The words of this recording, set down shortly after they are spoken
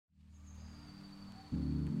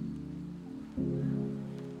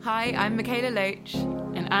Hi, I'm Michaela Loach.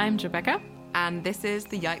 And I'm Rebecca. And this is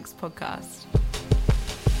the Yikes Podcast.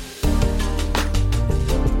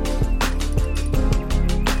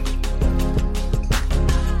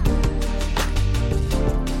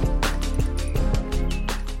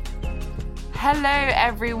 Hello,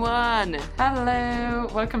 everyone. Hello.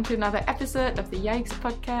 Welcome to another episode of the Yikes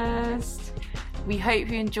Podcast. We hope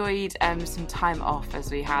you enjoyed some time off as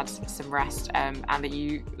we had some rest and that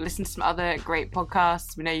you listened to some other great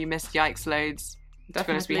podcasts. We know you missed Yikes loads. To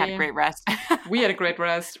be honest, we had great rest. We had a great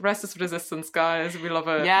rest. Rest is resistance, guys. We love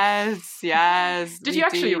it. Yes. Did you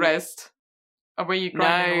actually rest? Or were you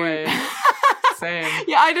grinding away? Same.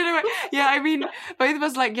 Yeah, I don't know. Yeah, I mean, both of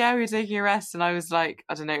us we were taking a rest, and I was like,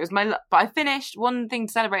 I don't know. It was but I finished. One thing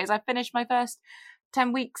to celebrate is I finished my first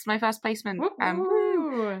 10 weeks, my first placement.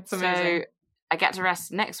 It's amazing. So I get to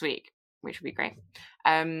rest next week, which will be great.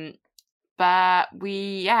 But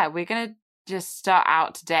we're gonna just start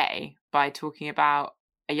out today by talking about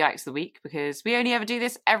a Yikes of the week, because we only ever do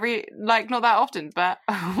this not that often, but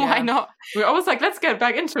why not? We're always like, let's get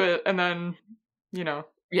back into it, and then,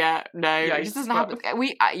 Yeah, no, Yikes, it just doesn't happen. I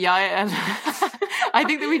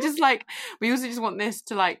think that we also just want this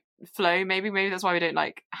to flow. Maybe that's why we don't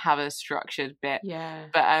have a structured bit. Yeah.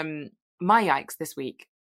 But my Yikes this week,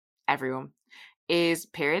 everyone, is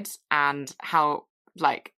periods and how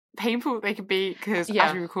painful they can be, because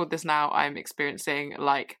as we record this now, I'm experiencing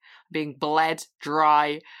being bled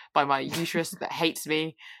dry by my uterus that hates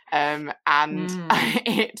me, and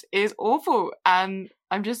it is awful, and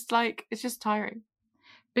I'm just it's just tiring.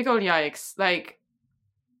 Big old yikes. I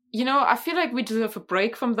feel like we deserve a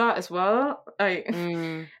break from that as well.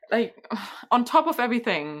 On top of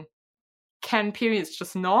everything, can periods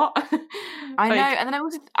just not? I know, and then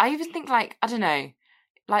I even think I don't know,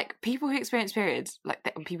 people who experience periods,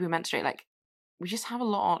 people who menstruate, we just have a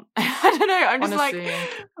lot on. I don't know. I'm just honestly,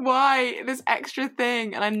 why this extra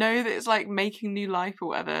thing? And I know that it's making new life or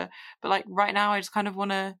whatever, but right now I just kind of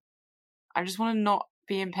want to. I just want to not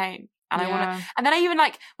be in pain, and I want to. And then I even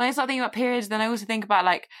when I start thinking about periods, then I also think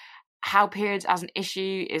about how periods as an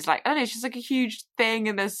issue is I don't know. It's just a huge thing,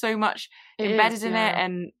 and there's so much embedded in it,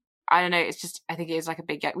 and I don't know. It's just, I think it is a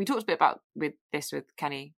big get. We talked a bit about with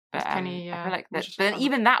Kenny, but Kenny, yeah. I feel that, but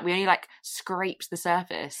even that we only scraped the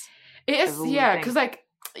surface. It is, yeah, because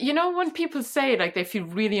when people say they feel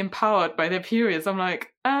really empowered by their periods, I'm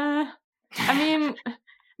I mean,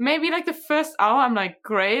 maybe the first hour I'm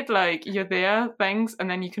great, you're there, thanks, and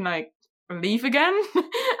then you can leave again.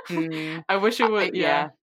 I wish it would.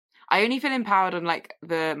 Yeah. I only feel empowered on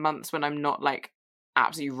the months when I'm not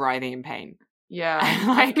absolutely writhing in pain. Yeah,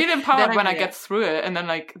 I feel empowered when I get through it, and then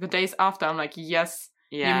the days after I'm yes,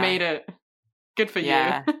 you made it. Good for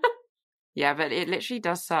you. Yeah, but it literally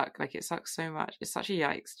does suck. It sucks so much. It's such a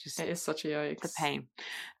yikes. Just it is such a yikes. The pain.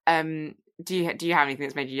 Do you have anything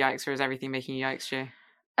that's made you yikes, or is everything making you yikes, Jo?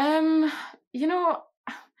 I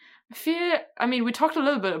feel. I mean, we talked a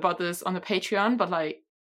little bit about this on the Patreon, but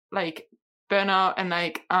burnout and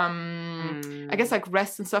I guess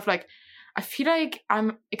rest and stuff. I feel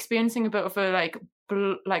I'm experiencing a bit of a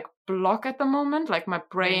block at the moment. My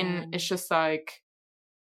brain is just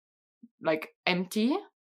empty.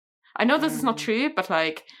 I know this is not true, but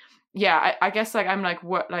I guess I'm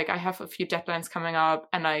what I have a few deadlines coming up,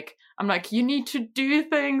 and I'm you need to do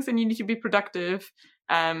things and you need to be productive,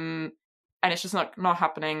 and it's just not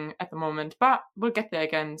happening at the moment. But we'll get there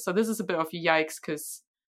again. So this is a bit of a yikes, because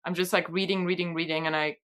I'm just reading, and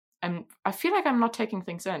I feel I'm not taking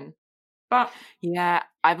things in. But yeah,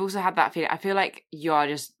 I've also had that feeling. I feel you are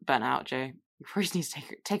just burnt out, Jo. You probably just need to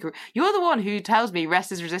take a. You're the one who tells me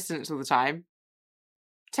rest is resistance all the time.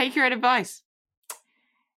 Take your own advice.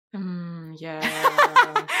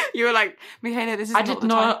 Yeah. You were Michaela, this is I did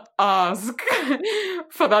not ask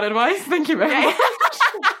for that advice. Thank you very much.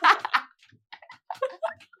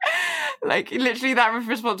 Literally that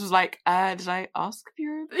response was did I ask for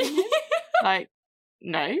your opinion?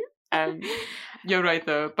 No. You're right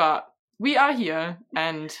though, but we are here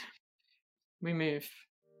and we move.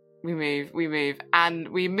 We move, and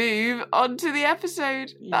we move on to the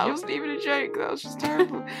episode. That wasn't even a joke. That was just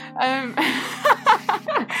terrible.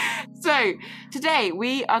 So today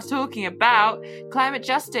we are talking about climate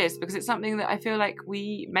justice, because it's something that I feel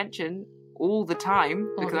we mention all the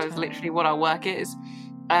time, because that's literally what our work is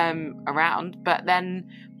around. But then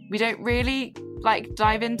we don't really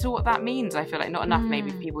dive into what that means. I feel not enough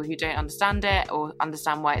maybe for people who don't understand it or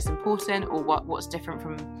understand why it's important, or what's different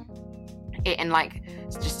from it in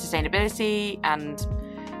just sustainability and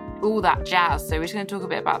all that jazz. So we're just going to talk a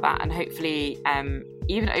bit about that, and hopefully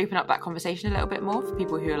even open up that conversation a little bit more for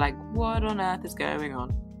people who are what on earth is going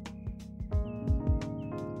on?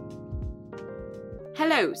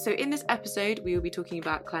 Hello, so in this episode we will be talking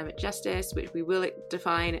about climate justice, which we will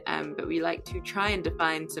define, but we like to try and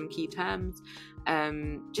define some key terms,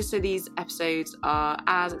 just so these episodes are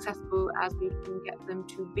as accessible as we can get them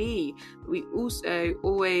to be. We also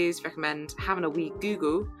always recommend having a wee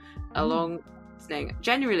Google along listening.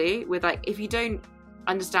 Generally, with like, if you don't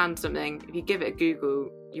understand something, if you give it a Google,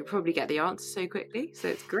 you probably get the answer so quickly, so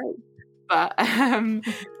it's great. But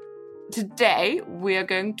today we are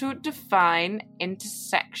going to define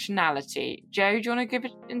intersectionality. Joe, do you want to give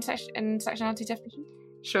an intersectionality definition?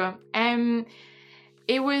 Sure.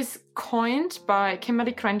 It was coined by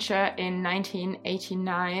Kimberly Crenshaw in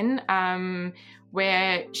 1989,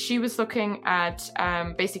 where she was looking at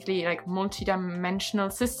basically like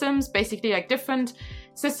multidimensional systems, basically like different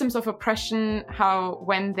systems of oppression, how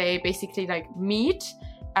when they basically like meet,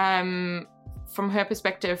 from her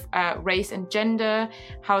perspective, race and gender,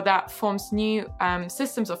 how that forms new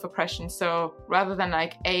systems of oppression. So rather than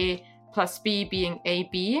like A plus B being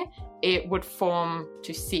AB, it would form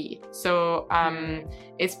to C. So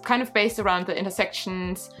it's kind of based around the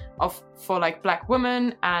intersections for like Black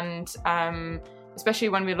women, and especially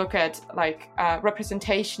when we look at like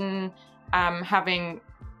representation, having,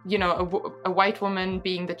 you know, a white woman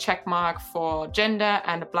being the check mark for gender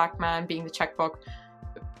and a Black man being the checkbox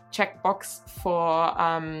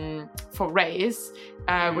for race,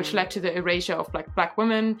 which led to the erasure of like Black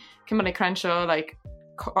women. Kimberly Crenshaw like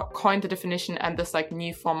coined the definition and this like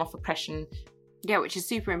new form of oppression. Yeah, which is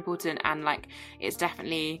super important, and like it's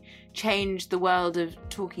definitely changed the world of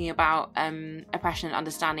talking about oppression and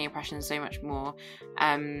understanding oppression so much more.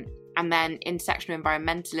 And then intersectional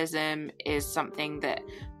environmentalism is something that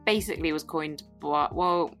basically was coined by,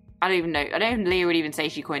 well, I don't even know. I don't even Leah would even say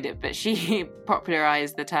she coined it, but she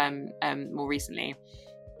popularised the term more recently.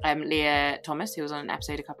 Leah Thomas, who was on an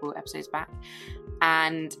episode a couple episodes back.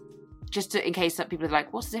 And just in case some people are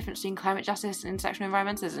like, what's the difference between climate justice and intersectional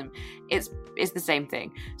environmentalism? It's the same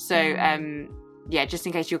thing. So yeah, just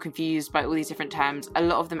in case you're confused by all these different terms, a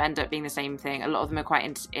lot of them end up being the same thing. A lot of them are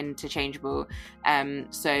quite interchangeable.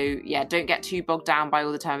 So yeah, don't get too bogged down by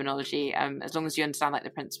all the terminology, as long as you understand like the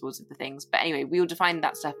principles of the things. But anyway, we will define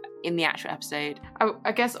that stuff in the actual episode.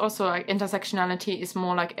 I guess also like intersectionality is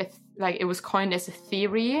more like it was coined as a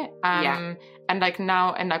theory, and like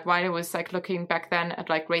now, and like while it was like looking back then at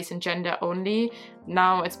like race and gender only,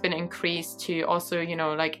 now it's been increased to also, you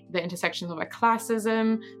know, like the intersections of like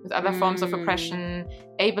classism with other forms of oppression,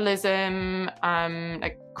 ableism,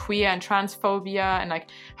 like queer and transphobia, and like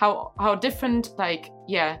how different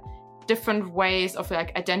different ways of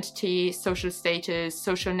like identity, social status,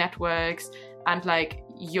 social networks, and like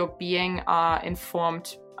your being are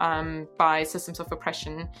informed by systems of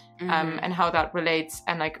oppression, and how that relates,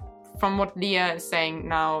 and like from what Leah is saying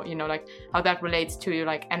now, you know, like how that relates to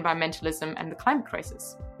like environmentalism and the climate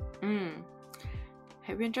crisis. Hope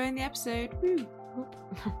you're enjoying the episode. Woo.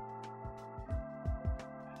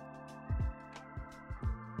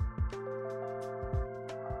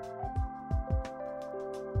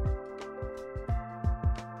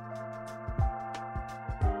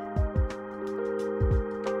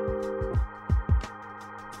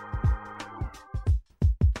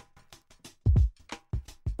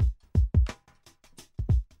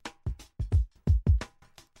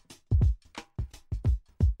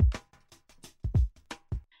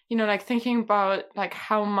 You know, like thinking about like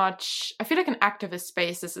how much, I feel like in activist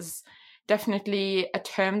space, this is definitely a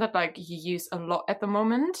term that like you use a lot at the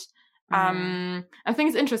moment. I think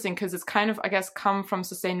it's interesting because it's kind of, I guess, come from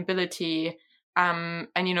sustainability. And,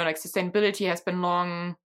 you know, like sustainability has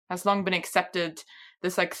long been accepted,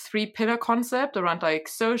 this like 3-pillar concept around like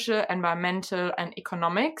social, environmental, and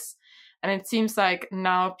economics. And it seems like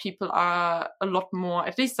now people are a lot more,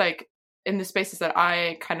 at least like in the spaces that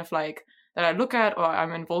I kind of like, that I look at or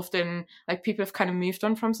I'm involved in, like people have kind of moved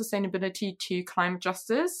on from sustainability to climate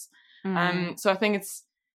justice. So I think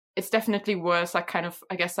it's definitely worth like kind of,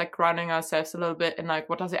 I guess, like grounding ourselves a little bit in like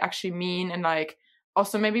what does it actually mean, and like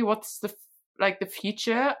also maybe what's the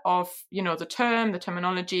future of, you know, the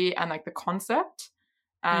terminology and like the concept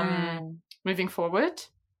moving forward.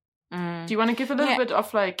 Do you want to give a little bit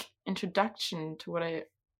of like introduction to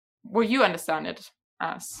what you understand it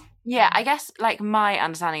as? Yeah, I guess like my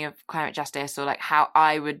understanding of climate justice, or like how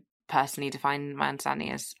I would personally define my understanding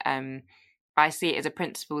is, I see it as a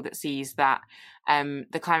principle that sees that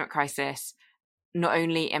the climate crisis not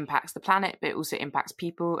only impacts the planet, but it also impacts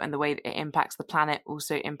people, and the way that it impacts the planet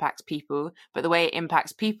also impacts people. But the way it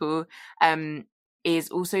impacts people is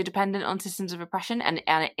also dependent on systems of oppression, and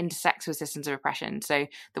it intersects with systems of oppression. So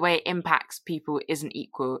the way it impacts people isn't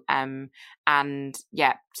equal. And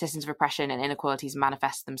yeah, systems of oppression and inequalities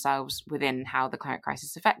manifest themselves within how the climate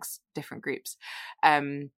crisis affects different groups.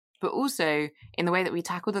 But also in the way that we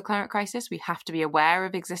tackle the climate crisis, we have to be aware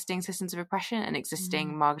of existing systems of oppression and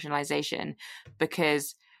existing marginalization,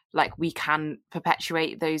 because like we can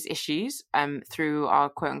perpetuate those issues through our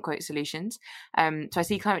quote unquote solutions. So I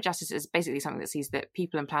see climate justice as basically something that sees that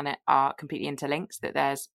people and planet are completely interlinked, that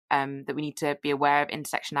there's that we need to be aware of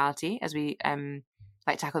intersectionality as we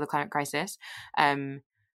like tackle the climate crisis.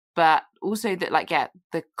 But also that like, yeah,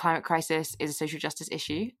 the climate crisis is a social justice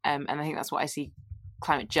issue. And I think that's what I see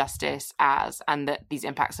climate justice as, and that these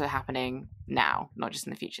impacts are happening now, not just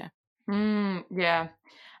in the future. Yeah,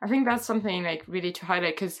 I think that's something like really to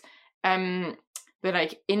highlight, because the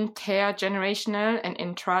like intergenerational and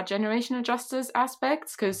intragenerational justice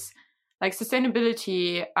aspects, because like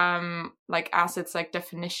sustainability like as its like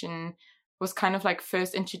definition was kind of like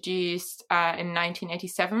first introduced in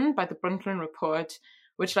 1987 by the Brundtland Report,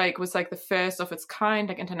 which like was like the first of its kind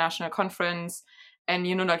like international conference, and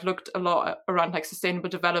you know like looked a lot around like sustainable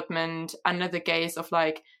development under the gaze of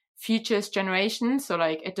like futures generations. So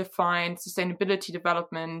like it defined sustainability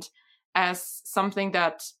development as something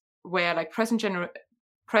that where like present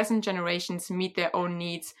generations meet their own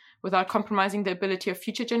needs without compromising the ability of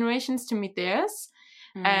future generations to meet theirs.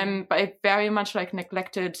 But it very much like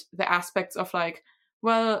neglected the aspects of like,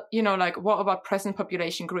 well, you know, like what about present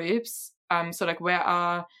population groups? So like where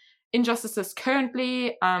are injustices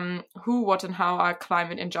currently? Who, what, and how are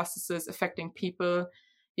climate injustices affecting people?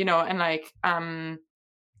 You know, and like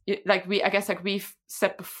I guess like we've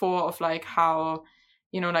said before of like how,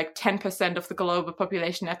 you know, like 10% of the global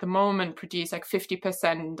population at the moment produce like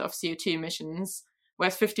 50% of CO2 emissions,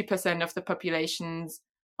 whereas 50% of the populations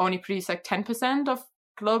only produce like 10% of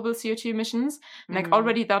global CO2 emissions. And like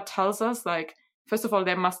already that tells us like, first of all,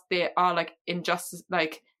 there are like injustice,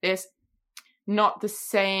 like there's not the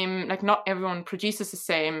same, like not everyone produces the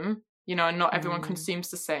same, you know, and not everyone consumes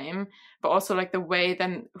the same, but also like the way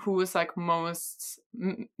then who is like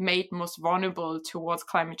made most vulnerable towards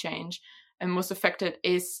climate change and most affected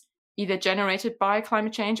is either generated by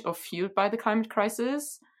climate change or fueled by the climate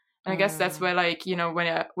crisis. And I guess that's where like, you know,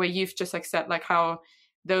 where you've just like said like how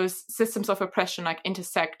those systems of oppression like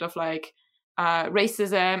intersect of like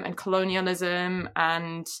racism and colonialism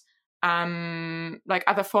and like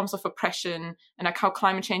other forms of oppression, and like how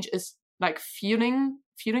climate change is like fueling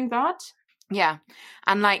that. Yeah.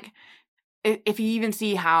 And like if you even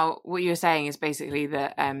see how what you're saying is basically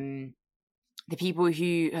that the people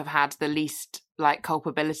who have had the least like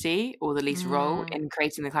culpability or the least role in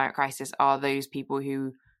creating the climate crisis are those people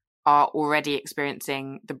who are already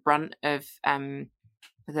experiencing the brunt of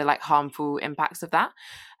the like harmful impacts of that.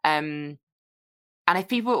 And if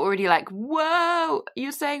people are already like, whoa,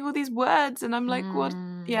 you're saying all these words, and I'm like, what?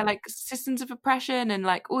 Yeah, like systems of oppression and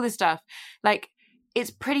like all this stuff, like it's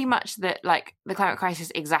pretty much that like the climate crisis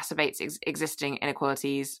exacerbates existing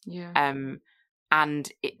inequalities.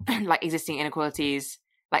 And it, like existing inequalities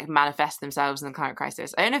like manifest themselves in the climate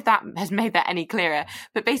crisis. I don't know if that has made that any clearer,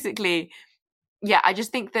 but basically, yeah, I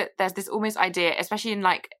just think that there's this almost idea, especially in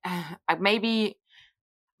like maybe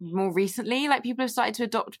more recently, like people have started to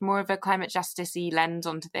adopt more of a climate justice-y lens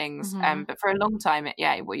onto things. But for a long time,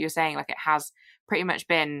 what you're saying, like it has pretty much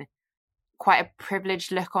been quite a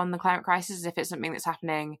privileged look on the climate crisis as if it's something that's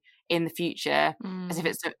happening in the future,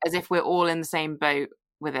 as if we're all in the same boat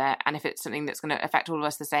with it, and if it's something that's going to affect all of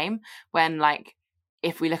us the same, when like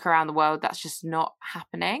if we look around the world, that's just not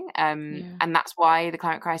happening. And that's why the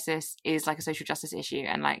climate crisis is like a social justice issue.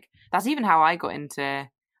 And like that's even how I got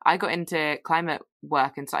into climate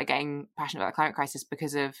work and started getting passionate about the climate crisis,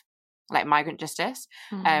 because of like migrant justice,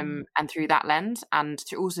 and through that lens, and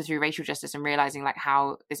through racial justice, and realizing like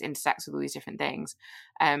how this intersects with all these different things.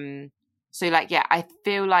 So like, yeah, I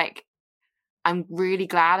feel like I'm really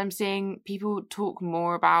glad I'm seeing people talk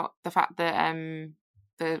more about the fact that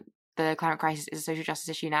the climate crisis is a social justice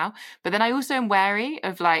issue now. But then I also am wary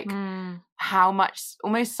of like how much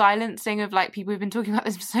almost silencing of like people who've been talking about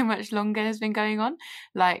this for so much longer has been going on.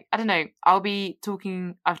 Like, I don't know,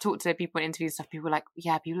 I've talked to people in interviews and stuff, people are like,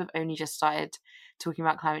 yeah, people have only just started talking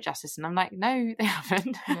about climate justice, and I'm like, no, they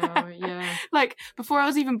haven't. No, yeah. Like before I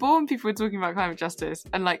was even born, people were talking about climate justice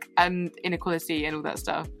and like inequality and all that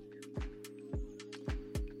stuff.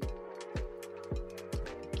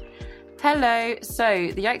 Hello.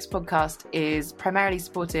 So the Yikes podcast is primarily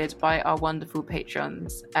supported by our wonderful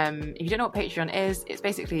patrons. If you don't know what Patreon is, it's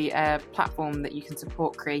basically a platform that you can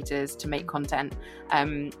support creators to make content,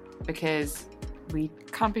 because we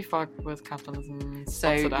can't be fucked with capitalism.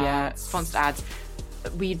 sponsored ads.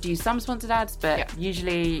 We do some sponsored ads, but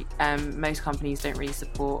usually most companies don't really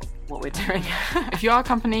support what we're doing. If you are a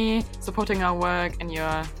company supporting our work and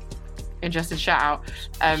you're interested, shout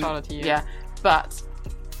out to you. Yeah, but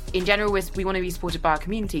in general, we want to be supported by our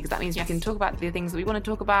community, because that means we can talk about the things that we want to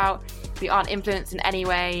talk about. We aren't influenced in any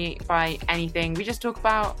way by anything. We just talk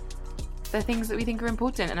about the things that we think are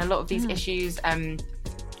important, and a lot of these issues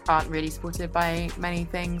aren't really supported by many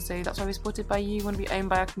things, so that's why we're supported by you. We want to be owned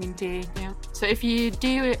by our community. Yeah. So if you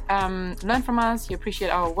do learn from us, you appreciate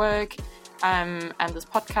our work and this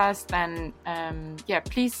podcast, then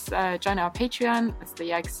please join our Patreon. It's the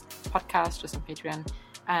Yikes Podcast, just on Patreon,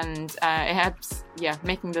 and it helps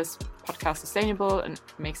making this podcast sustainable and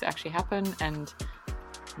makes it actually happen. And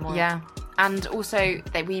more. And also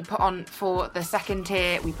that we put on, for the second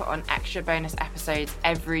tier, we put on extra bonus episodes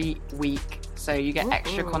every week. So you get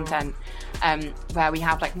extra content where we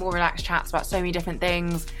have like more relaxed chats about so many different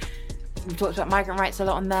things. We've talked about migrant rights a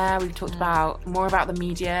lot on there. We've talked about more about the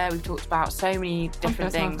media. We've talked about so many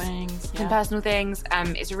different things. Some personal things.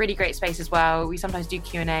 It's a really great space as well. We sometimes do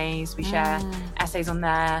Q&As. We share essays on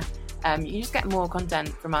there. You just get more content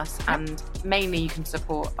from us, and mainly you can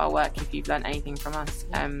support our work if you've learned anything from us.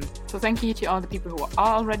 So thank you to all the people who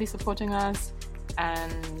are already supporting us,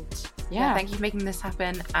 and thank you for making this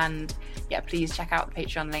happen. And please check out the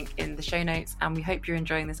Patreon link in the show notes, and we hope you're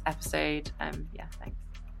enjoying this episode. Thanks.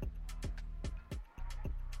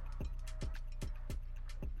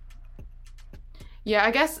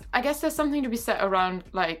 I guess there's something to be said around,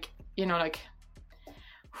 like, you know, like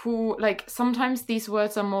who, like, sometimes these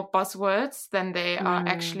words are more buzzwords than they are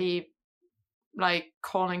actually like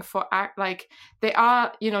calling for like they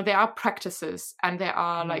are, you know, they are practices, and there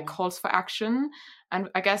are like calls for action. And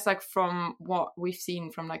I guess like from what we've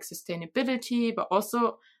seen from like sustainability, but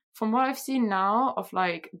also from what I've seen now of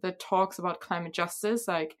like the talks about climate justice,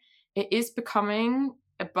 like it is becoming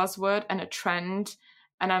a buzzword and a trend.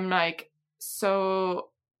 And I'm like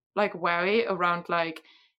so like wary around, like,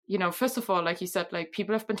 you know, first of all, like you said, like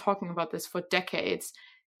people have been talking about this for decades,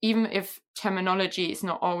 even if terminology is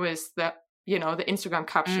not always the, you know, the Instagram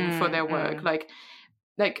caption for their work, like,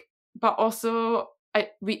 but also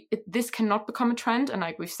this cannot become a trend. And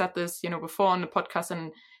like we've said this, you know, before on the podcast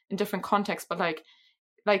and in different contexts, but like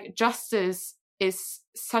justice is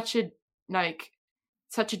such a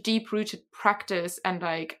deep rooted practice, and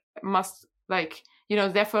like must, like, you know,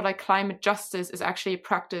 therefore like climate justice is actually a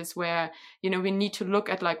practice where, you know, we need to look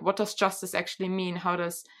at like, what does justice actually mean? How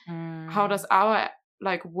does our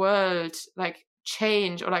like world like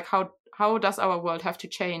change, or like how does our world have to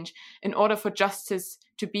change in order for justice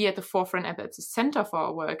to be at the forefront and at the center for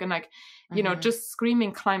our work? And like, you know, just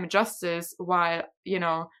screaming climate justice while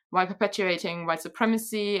perpetuating white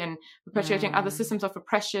supremacy and perpetuating other systems of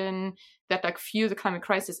oppression that like fuel the climate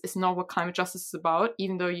crisis is not what climate justice is about,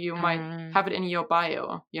 even though you might have it in your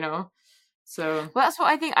bio, you know? So well, that's what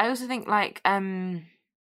I think. I also think like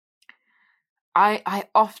I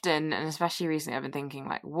often, and especially recently, I've been thinking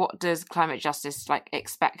like, what does climate justice like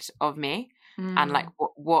expect of me? And like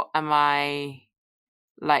what am I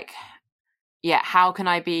like, how can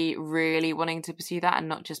I be really wanting to pursue that and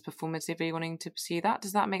not just performatively wanting to pursue that?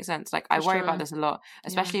 Does that make sense? Like, I worry about this a lot,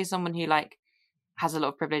 especially as someone who like has a lot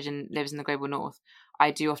of privilege and lives in the global north.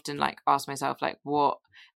 I do often like ask myself like,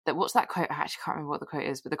 what's that quote? I actually can't remember what the quote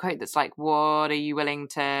is, but the quote that's like, what are you willing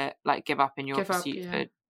to like give up in your pursuit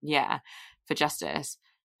for justice?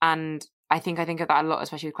 And I think of that a lot,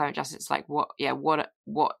 especially with climate justice. It's like, what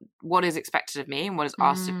is expected of me and what is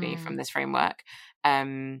asked of me from this framework?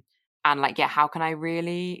 And like, how can I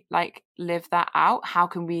really like live that out? How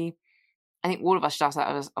can we, I think all of us should ask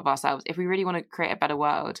that of ourselves. If we really want to create a better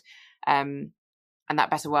world, and that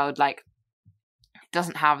better world like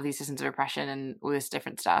doesn't have these systems of oppression and all this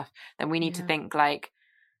different stuff, then we need to think like,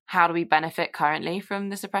 how do we benefit currently from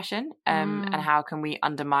this oppression? And how can we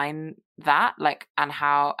undermine that? Like, and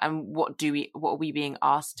what are we being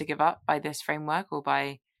asked to give up by this framework or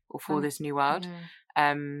for this new world?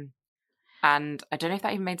 And I don't know if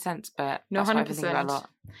that even made sense, but no, that's 100%. What I've been thinking about a lot.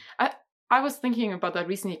 I was thinking about that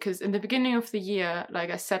recently, because in the beginning of the year, like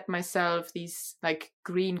I set myself these like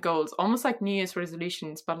green goals, almost like New Year's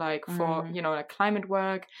resolutions, but like for, you know, like climate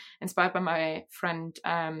work, inspired by my friend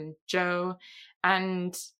Joe.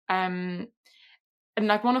 And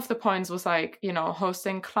like one of the points was like, you know,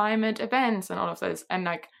 hosting climate events and all of this. And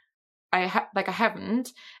like I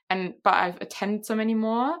haven't, but I've attended so many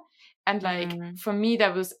more. And like for me,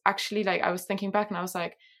 that was actually like, I was thinking back and I was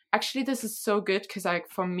like, actually this is so good, because like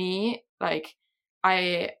for me, like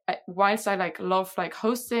I whilst I like love like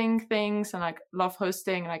hosting things and like love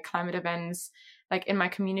hosting like climate events, like in my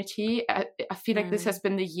community. I feel like this has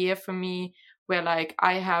been the year for me where like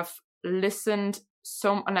I have listened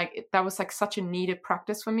like that was like such a needed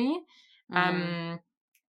practice for me. And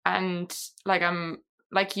like I'm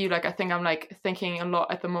like you, like I think I'm like thinking a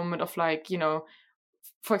lot at the moment of like, you know,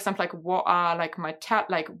 for example, like what are like my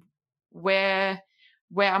like where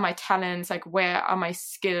are my talents, like where are my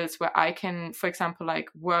skills where I can, for example, like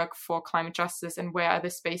work for climate justice, and where are the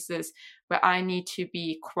spaces where I need to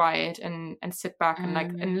be quiet and sit back and like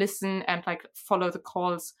and listen and like follow the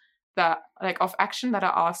calls that like of action that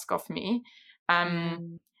are asked of me.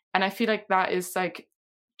 And I feel like that is like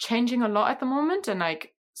changing a lot at the moment. And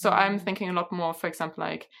like so I'm thinking a lot more, for example,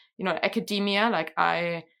 like, you know, academia, like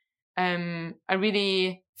I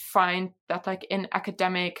really find that like in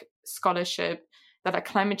academic scholarship that like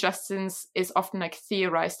climate justice is often like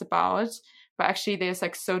theorized about, but actually there's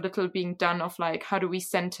like so little being done of like how do we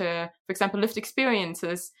center, for example, lived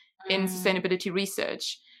experiences in sustainability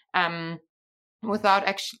research, without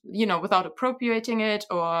actually, you know, without appropriating it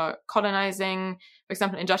or colonizing, for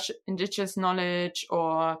example, indigenous knowledge,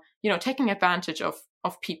 or, you know, taking advantage of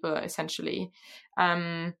people essentially.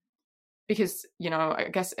 Because, you know, I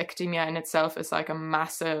guess academia in itself is like a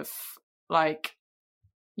massive, like,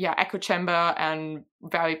 yeah, echo chamber and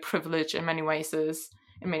very privileged in many ways.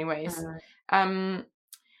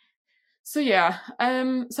 So yeah,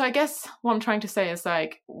 so I guess what I'm trying to say is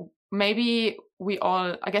like maybe we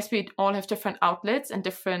all have different outlets and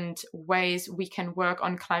different ways we can work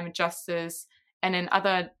on climate justice, and in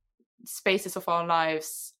other spaces of our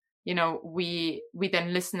lives, you know, we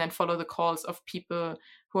then listen and follow the calls of people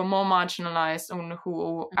who are more marginalized and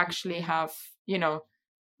who actually have, you know,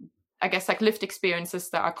 I guess like lived experiences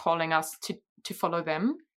that are calling us to follow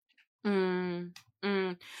them. And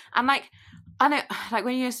like, I know, like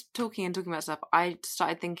when you were talking about stuff, I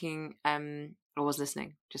started thinking, I was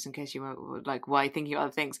listening just in case you were like, why thinking of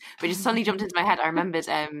other things, but it just suddenly jumped into my head. I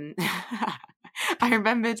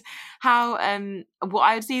remembered, how, what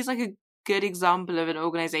I would see is like a good example of an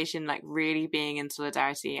organization like really being in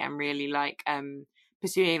solidarity and really like,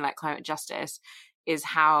 pursuing like climate justice is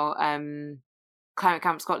how, Climate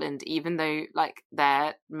Camp Scotland, even though like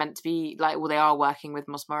they're meant to be like, well, they are working with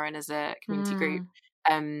Mossmoran as a community group,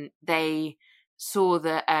 they saw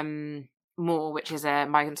that More, which is a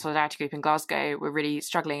migrant solidarity group in Glasgow, were really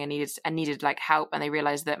struggling and needed like help, and they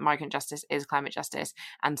realized that migrant justice is climate justice,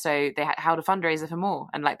 and so they held a fundraiser for More,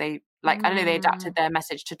 and like they like I don't know, they adapted their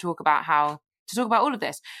message to talk about all of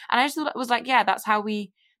this, and I just thought it was like, yeah, that's how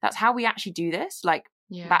we actually do this, like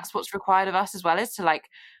that's what's required of us as well, is to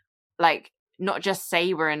like not just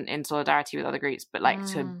say we're in solidarity with other groups, but like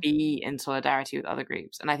to be in solidarity with other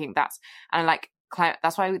groups. And I think that's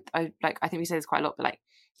why I think we say this quite a lot, but like,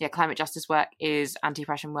 yeah, climate justice work is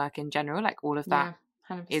anti-oppression work in general. Like all of that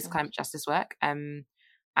is climate justice work. And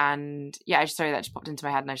yeah, that just popped into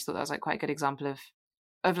my head, and I just thought that was like quite a good example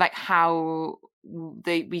of like how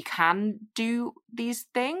we can do these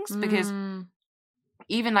things, because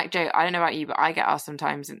even like Jo, I don't know about you, but I get asked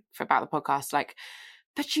sometimes about the podcast, like,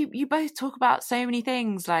 but you both talk about so many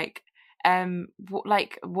things, like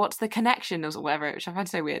what's the connection or whatever, which I find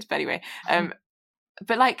so weird, but anyway,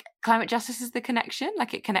 but like climate justice is the connection,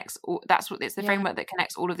 like it connects all, it's the framework that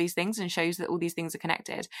connects all of these things and shows that all these things are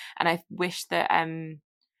connected. And I wish that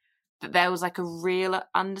that there was like a real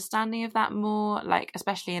understanding of that more, like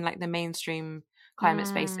especially in like the mainstream climate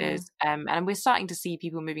spaces, and we're starting to see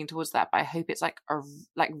people moving towards that, but I hope it's like a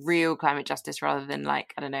like real climate justice rather than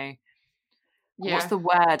like, I don't know, what's the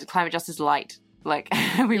word, climate justice light, like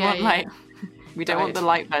we want like we don't want the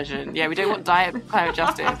light version, we don't want diet climate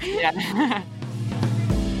justice.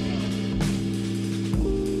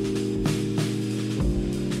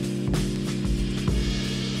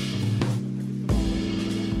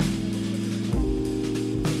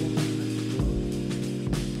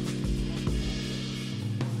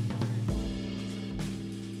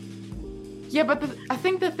 But I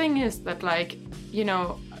think the thing is that, like, you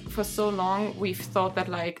know, for so long we've thought that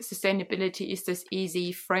like sustainability is this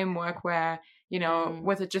easy framework where, you know,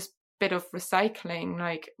 with a just bit of recycling,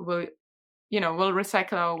 like we'll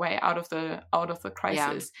recycle our way out of the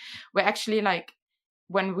crisis. Where actually, like,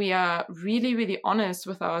 when we are really, really honest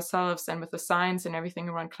with ourselves and with the science and everything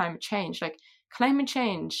around climate change, like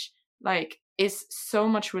is so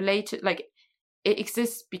much related, like it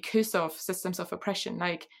exists because of systems of oppression,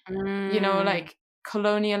 like, you know, like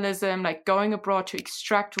colonialism, like going abroad to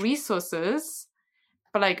extract resources.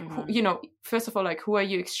 But like, you know, first of all, like, who are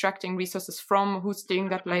you extracting resources from? Who's doing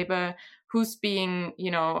that labor? Who's being, you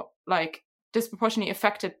know, like disproportionately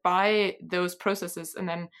affected by those processes? And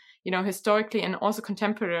then, you know, historically and also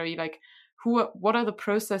contemporary, like what are the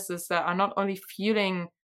processes that are not only fueling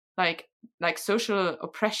like social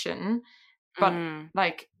oppression, but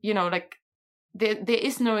like, you know, like there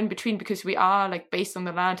is no in between, because we are like based on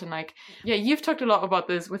the land. And like, yeah, you've talked a lot about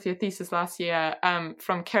this with your thesis last year,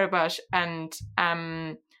 from Kiribati, and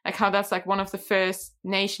like how that's like one of the first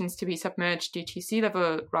nations to be submerged due to sea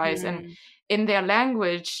level rise. And in their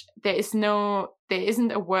language, there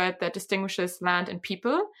isn't a word that distinguishes land and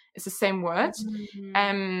people. It's the same word.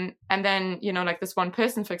 And then, you know, like this one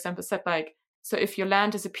person, for example, said like, so if your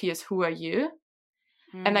land disappears, who are you?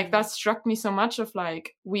 And like that struck me so much, of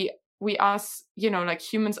like, we are, you know, like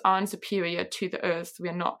humans aren't superior to the earth. We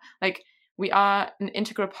are not, like, we are an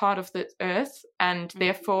integral part of the earth, and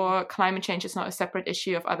therefore climate change is not a separate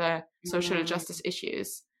issue of other social justice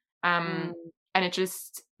issues. And it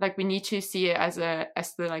just, like, we need to see it as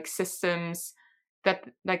the like systems that,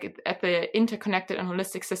 like, at the interconnected and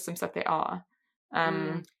holistic systems that they are.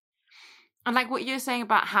 And like what you're saying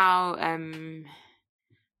about how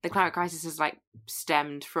the climate crisis has like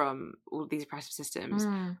stemmed from all these oppressive systems.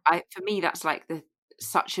 For me, that's like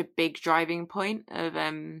such a big driving point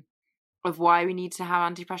of why we need to have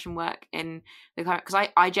anti-oppression work in the climate. Because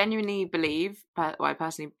I genuinely believe, I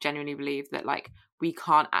personally genuinely believe that like we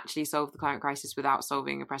can't actually solve the climate crisis without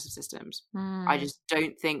solving oppressive systems. I just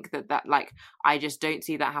don't think that like, I just don't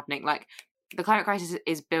see that happening. Like, the climate crisis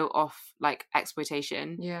is built off like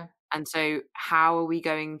exploitation. Yeah. And so how are we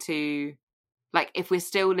going to, like, if we're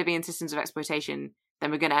still living in systems of exploitation,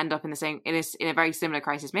 then we're going to end up in a very similar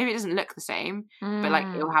crisis. Maybe it doesn't look the same, but like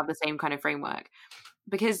it'll have the same kind of framework.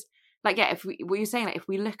 Because like, yeah, what you're saying, like, if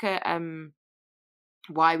we look at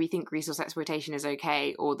why we think resource exploitation is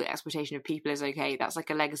okay, or the exploitation of people is okay, that's like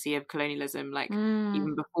a legacy of colonialism, like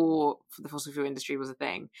even before the fossil fuel industry was a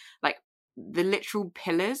thing. Like, the literal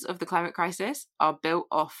pillars of the climate crisis are built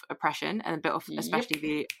off oppression, and built off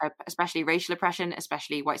especially racial oppression,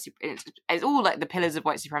 especially it's all like the pillars of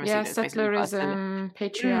white supremacy. Yeah, secularism,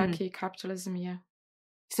 patriarchy, capitalism. Yeah.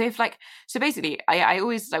 So basically, I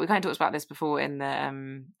always, like, we kind of talked about this before in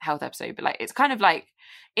the health episode, but like, it's kind of like,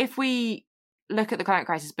 if we look at the climate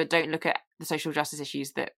crisis but don't look at the social justice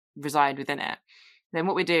issues that reside within it, then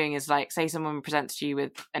what we're doing is, like, say someone presents to you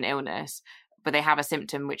with an illness, but they have a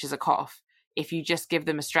symptom, which is a cough. If you just give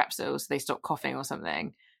them a Strepsil so they stop coughing or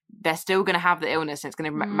something, they're still going to have the illness, and it's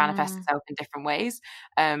going to manifest itself in different ways.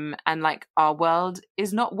 And like, our world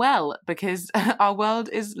is not well because our world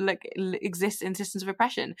is like exists in systems of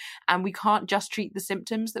oppression, and we can't just treat the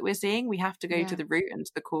symptoms that we're seeing. We have to go to the root and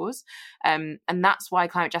to the cause. And that's why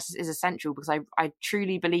climate justice is essential, because I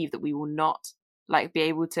truly believe that we will not like be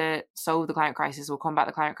able to solve the climate crisis or combat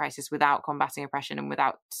the climate crisis without combating oppression, and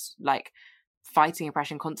without like fighting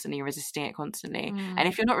oppression constantly, resisting it constantly. And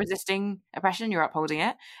if you're not resisting oppression, you're upholding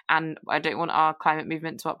it. And I don't want our climate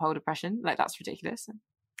movement to uphold oppression. Like, that's ridiculous.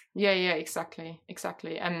 Yeah, exactly.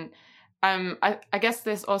 And I guess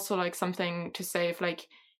there's also like something to say, if like,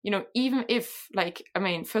 you know, even if like, I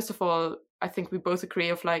mean, first of all, I think we both agree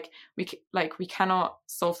of like, we cannot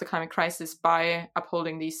solve the climate crisis by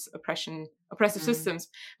upholding these oppressive systems.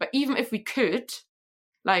 But even if we could,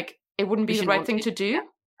 like, it wouldn't be the right thing to do. Yeah.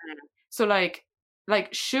 So like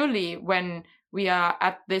surely when we are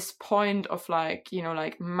at this point of like, you know,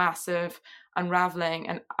 like massive unraveling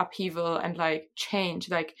and upheaval and like change,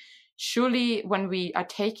 like surely when we are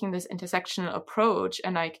taking this intersectional approach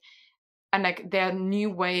and there are new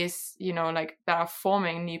ways, you know, like that are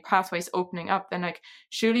forming, new pathways opening up, then like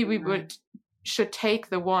surely we should take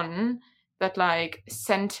the one that like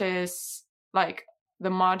centers like the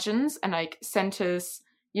margins and like centers,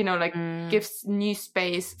 you know, like gives new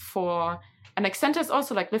space for, and like centers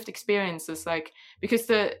also like lived experiences, like, because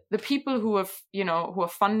the people who have, you know, who are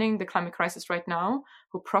funding the climate crisis right now,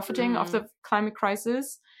 who are profiting of the climate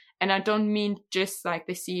crisis, and I don't mean just like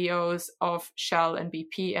the CEOs of Shell and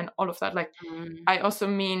BP and all of that, like I also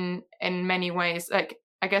mean in many ways, like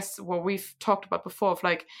I guess what we've talked about before, of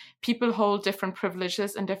like people hold different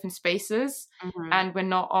privileges in different spaces, and we're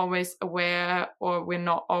not always aware, or we're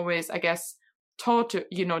not always, I guess, taught to,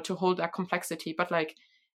 you know, to hold that complexity. But like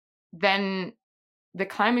then the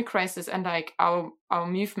climate crisis and like our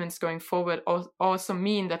movements going forward also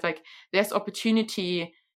mean that like there's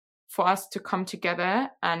opportunity for us to come together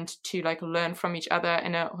and to like learn from each other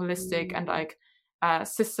in a holistic and like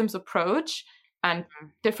systems approach, and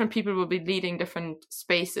different people will be leading different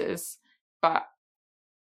spaces. But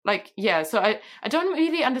like, yeah, so I don't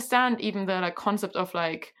really understand even the like concept of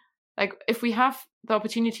like if we have the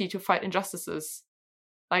opportunity to fight injustices,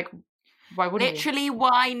 like why wouldn't literally we?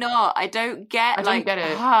 Why not? I don't get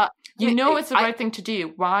it. You know it's the right thing to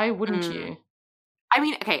do. Why wouldn't you? I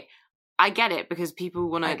mean, okay, I get it, because people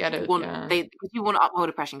want to people want to uphold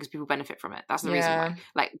oppression because people benefit from it. That's the reason why.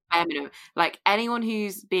 Like, bare minimum. Like, anyone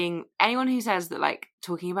who says that like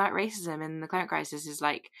talking about racism and the climate crisis is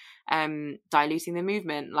like diluting the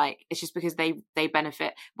movement, like, it's just because they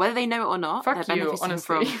benefit, whether they know it or not. Fuck they're you, benefiting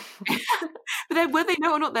honestly. from but whether they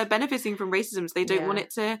know it or not, they're benefiting from racism. So they don't want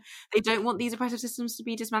it to. They don't want these oppressive systems to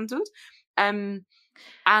be dismantled. And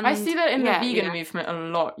I see that in the vegan movement a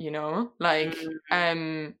lot, you know, like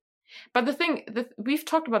but the thing that we've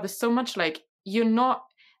talked about this so much, like,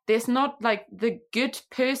 there's not like the good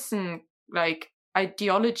person like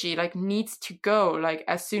ideology like needs to go like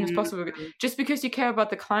as soon as possible. Just because you care about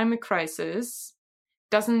the climate crisis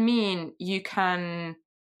doesn't mean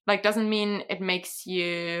doesn't mean it makes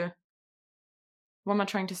you, what am I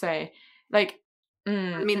trying to say? Like,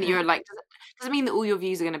 I mean that you're like, doesn't mean that all your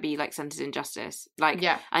views are going to be like centered in justice. Like,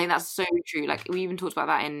 I think that's so true. Like, we even talked about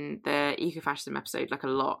that in the ecofascism episode, like, a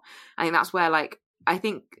lot. I think that's where, like, I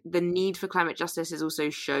think the need for climate justice is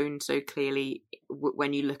also shown so clearly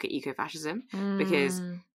when you look at ecofascism, because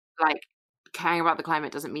like, caring about the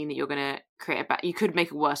climate doesn't mean that you're going to create you could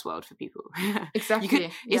make a worse world for people.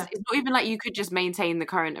 Exactly. It's not even like you could just maintain the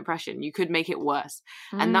current oppression. You could make it worse.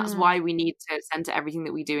 And that's why we need to center everything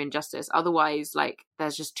that we do in justice. Otherwise, like,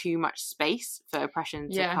 there's just too much space for oppression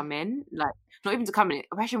to come in. Like, not even to come in.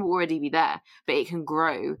 Oppression will already be there, but it can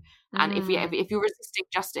grow. And if you're resisting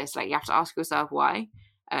justice, like, you have to ask yourself why.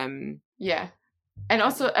 And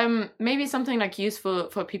also, maybe something like useful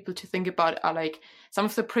for people to think about are like some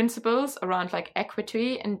of the principles around like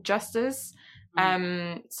equity and justice.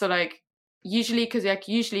 So like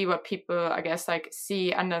usually what people, I guess, like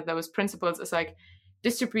see under those principles is like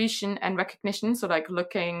distribution and recognition. So like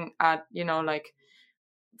looking at, you know, like,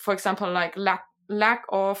 for example, like lack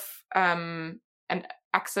of and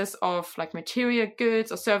access of like material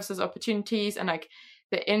goods or services, opportunities, and like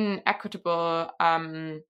the inequitable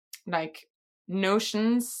like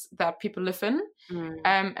notions that people live in.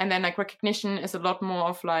 And then like recognition is a lot more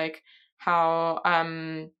of like how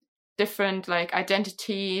different like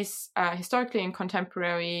identities historically and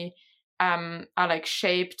contemporary are like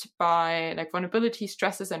shaped by like vulnerability,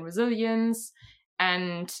 stresses, and resilience.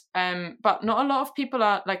 And but not a lot of people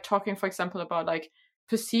are like talking, for example, about like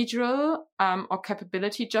procedural or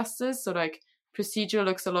capability justice. So like procedural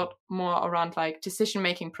looks a lot more around like decision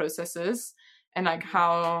making processes and like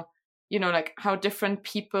how, you know, like how different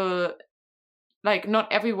people, like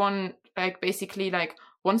not everyone like basically like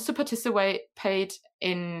wants to participate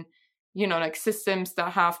in, you know, like systems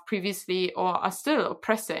that have previously or are still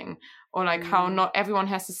oppressing, or like how not everyone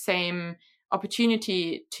has the same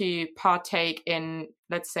opportunity to partake in,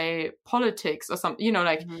 let's say, politics or something, you know,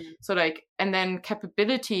 like so like, and then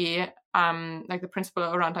capability, like the principle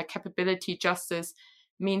around like capability justice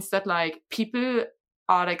means that like people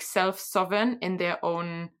are like self-sovereign in their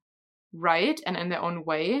own right and in their own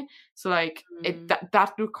way. So like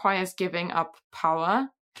that requires giving up power.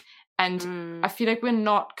 And I feel like we're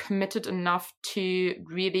not committed enough to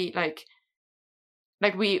really like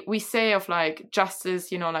we say of like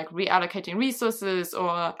justice, you know, like reallocating resources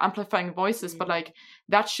or amplifying voices, but like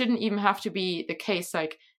that shouldn't even have to be the case.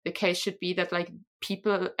 Like the case should be that like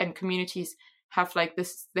people and communities have like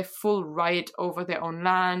their full right over their own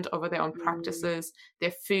land, over their own practices,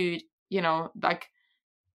 their food, you know, like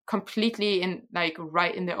completely in like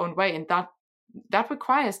right in their own way. And that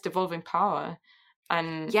requires devolving power.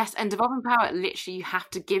 And yes, and devolving power, literally you have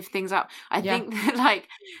to give things up. I think that like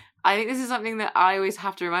I think this is something that I always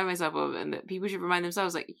have to remind myself of, and that people should remind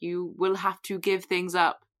themselves, like, you will have to give things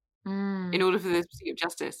up in order for this pursuit of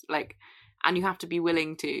justice, like, and you have to be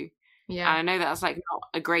willing to. And I know that's like not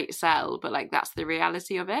a great sell, but like that's the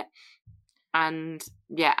reality of it. And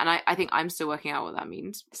and I think I'm still working out what that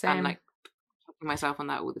means. Same. And like talking myself on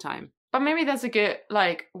that all the time. But maybe that's a good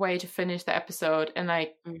like way to finish the episode, and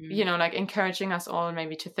like you know, like encouraging us all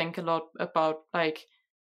maybe to think a lot about like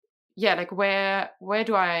like where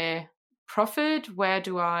do I profit, where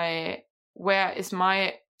is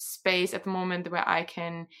my space at the moment where I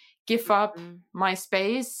can give up my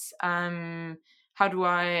space, how do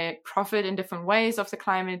I profit in different ways of the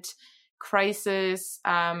climate crisis,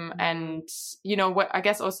 and you know, I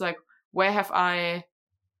guess also like where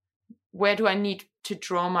do I need to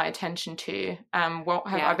draw my attention to, what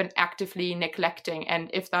have I been actively neglecting? And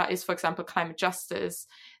if that is, for example, climate justice,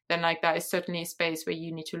 then like that is certainly a space where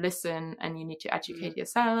you need to listen and you need to educate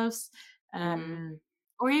yourselves.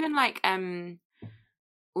 Or even like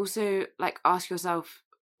also like ask yourself,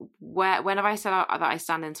 when have I said that I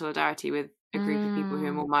stand in solidarity with a group of people who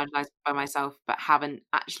are more marginalized by myself but haven't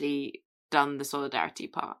actually done the solidarity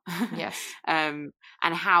part. Yes. And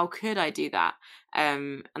how could I do that?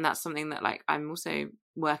 And that's something that like I'm also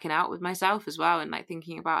working out with myself as well, and like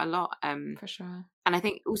thinking about a lot. For sure. And I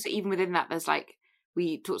think also even within that, there's like,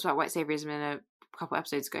 we talked about white saviorism in a couple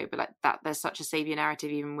episodes ago, but like that there's such a savior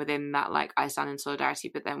narrative even within that, like I stand in solidarity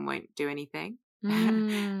but then won't do anything.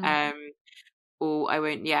 Or I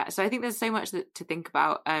won't. So I think there's so much to think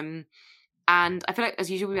about. And I feel like, as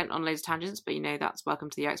usual, we went on loads of tangents, but that's welcome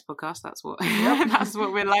to the Yikes podcast. That's what that's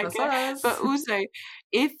what we're like. But also,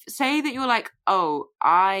 if say that you're like, oh,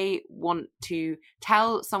 I want to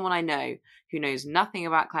tell someone I know who knows nothing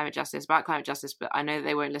about climate justice, but I know that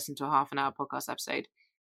they won't listen to a half an hour podcast episode.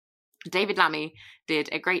 David Lammy did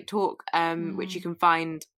a great talk, which you can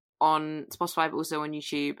find on Spotify, but also on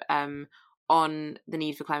YouTube, on the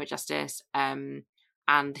need for climate justice, and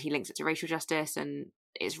he links it to racial justice, and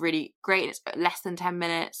it's really great. It's less than 10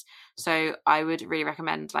 minutes, so I would really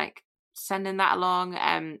recommend like sending that along,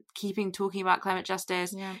 keeping talking about climate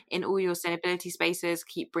justice in all your sustainability spaces.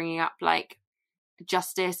 Keep bringing up like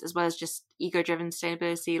justice as well as just ego-driven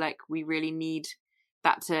sustainability. Like we really need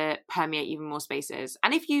that to permeate even more spaces.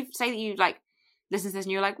 And if you say that you like listen to this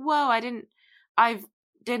and you're like, whoa, I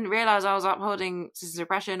didn't realize I was upholding systemic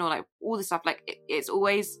oppression, or like all this stuff, like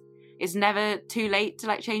it's never too late to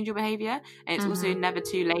like change your behavior, and it's also never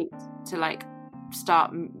too late to like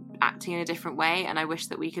start acting in a different way. And I wish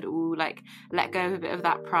that we could all like let go of a bit of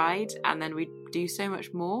that pride, and then we'd do so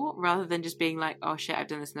much more, rather than just being like, oh shit, I've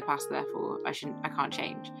done this in the past, therefore I can't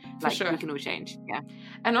change. Like we can all change.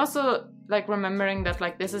 And also like remembering that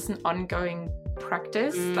like this is an ongoing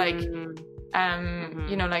practice. Like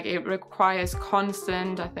like it requires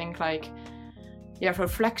constant, I think, like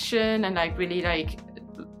reflection, and like really like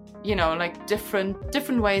like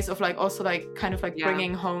different ways of like also like kind of like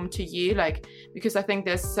bringing home to you, like, because I think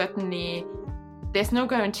there's no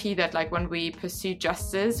guarantee that like when we pursue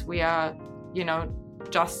justice we are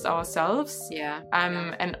just ourselves.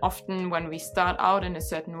 And often when we start out in a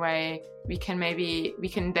certain way, we can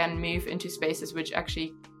then move into spaces which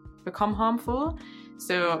actually become harmful.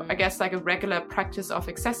 So I guess like a regular practice of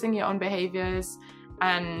accessing your own behaviors,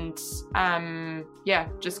 and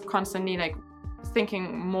just constantly like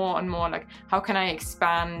thinking more and more like, how can I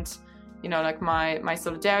expand like my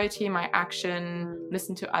solidarity, my action,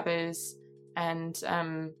 listen to others, and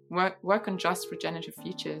work on just regenerative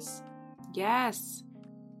futures. Yes.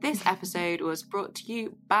 This episode was brought to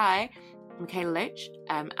you by Michaela Loach,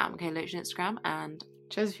 at Michaela Loach on Instagram, and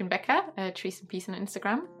Josephine Becker, Trees and Peace on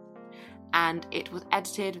Instagram. And it was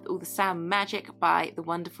edited with all the sound magic by the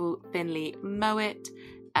wonderful Finley Mowat.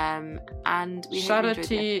 And we shout out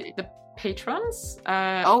to the patrons.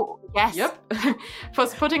 Yes. Yep. For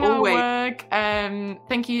supporting our work.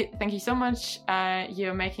 Thank you so much.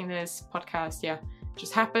 You're making this podcast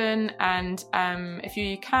just happen. And if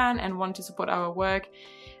you can and want to support our work,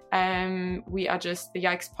 we are just the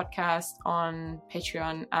Yikes podcast on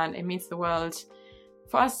Patreon, and it means the world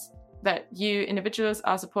for us that you individuals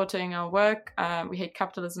are supporting our work. We hate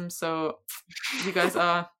capitalism, so you guys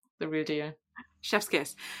are the real deal. Chef's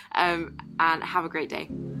kiss. And have a great day,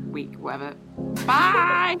 week, whatever.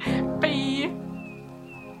 Bye. Bye.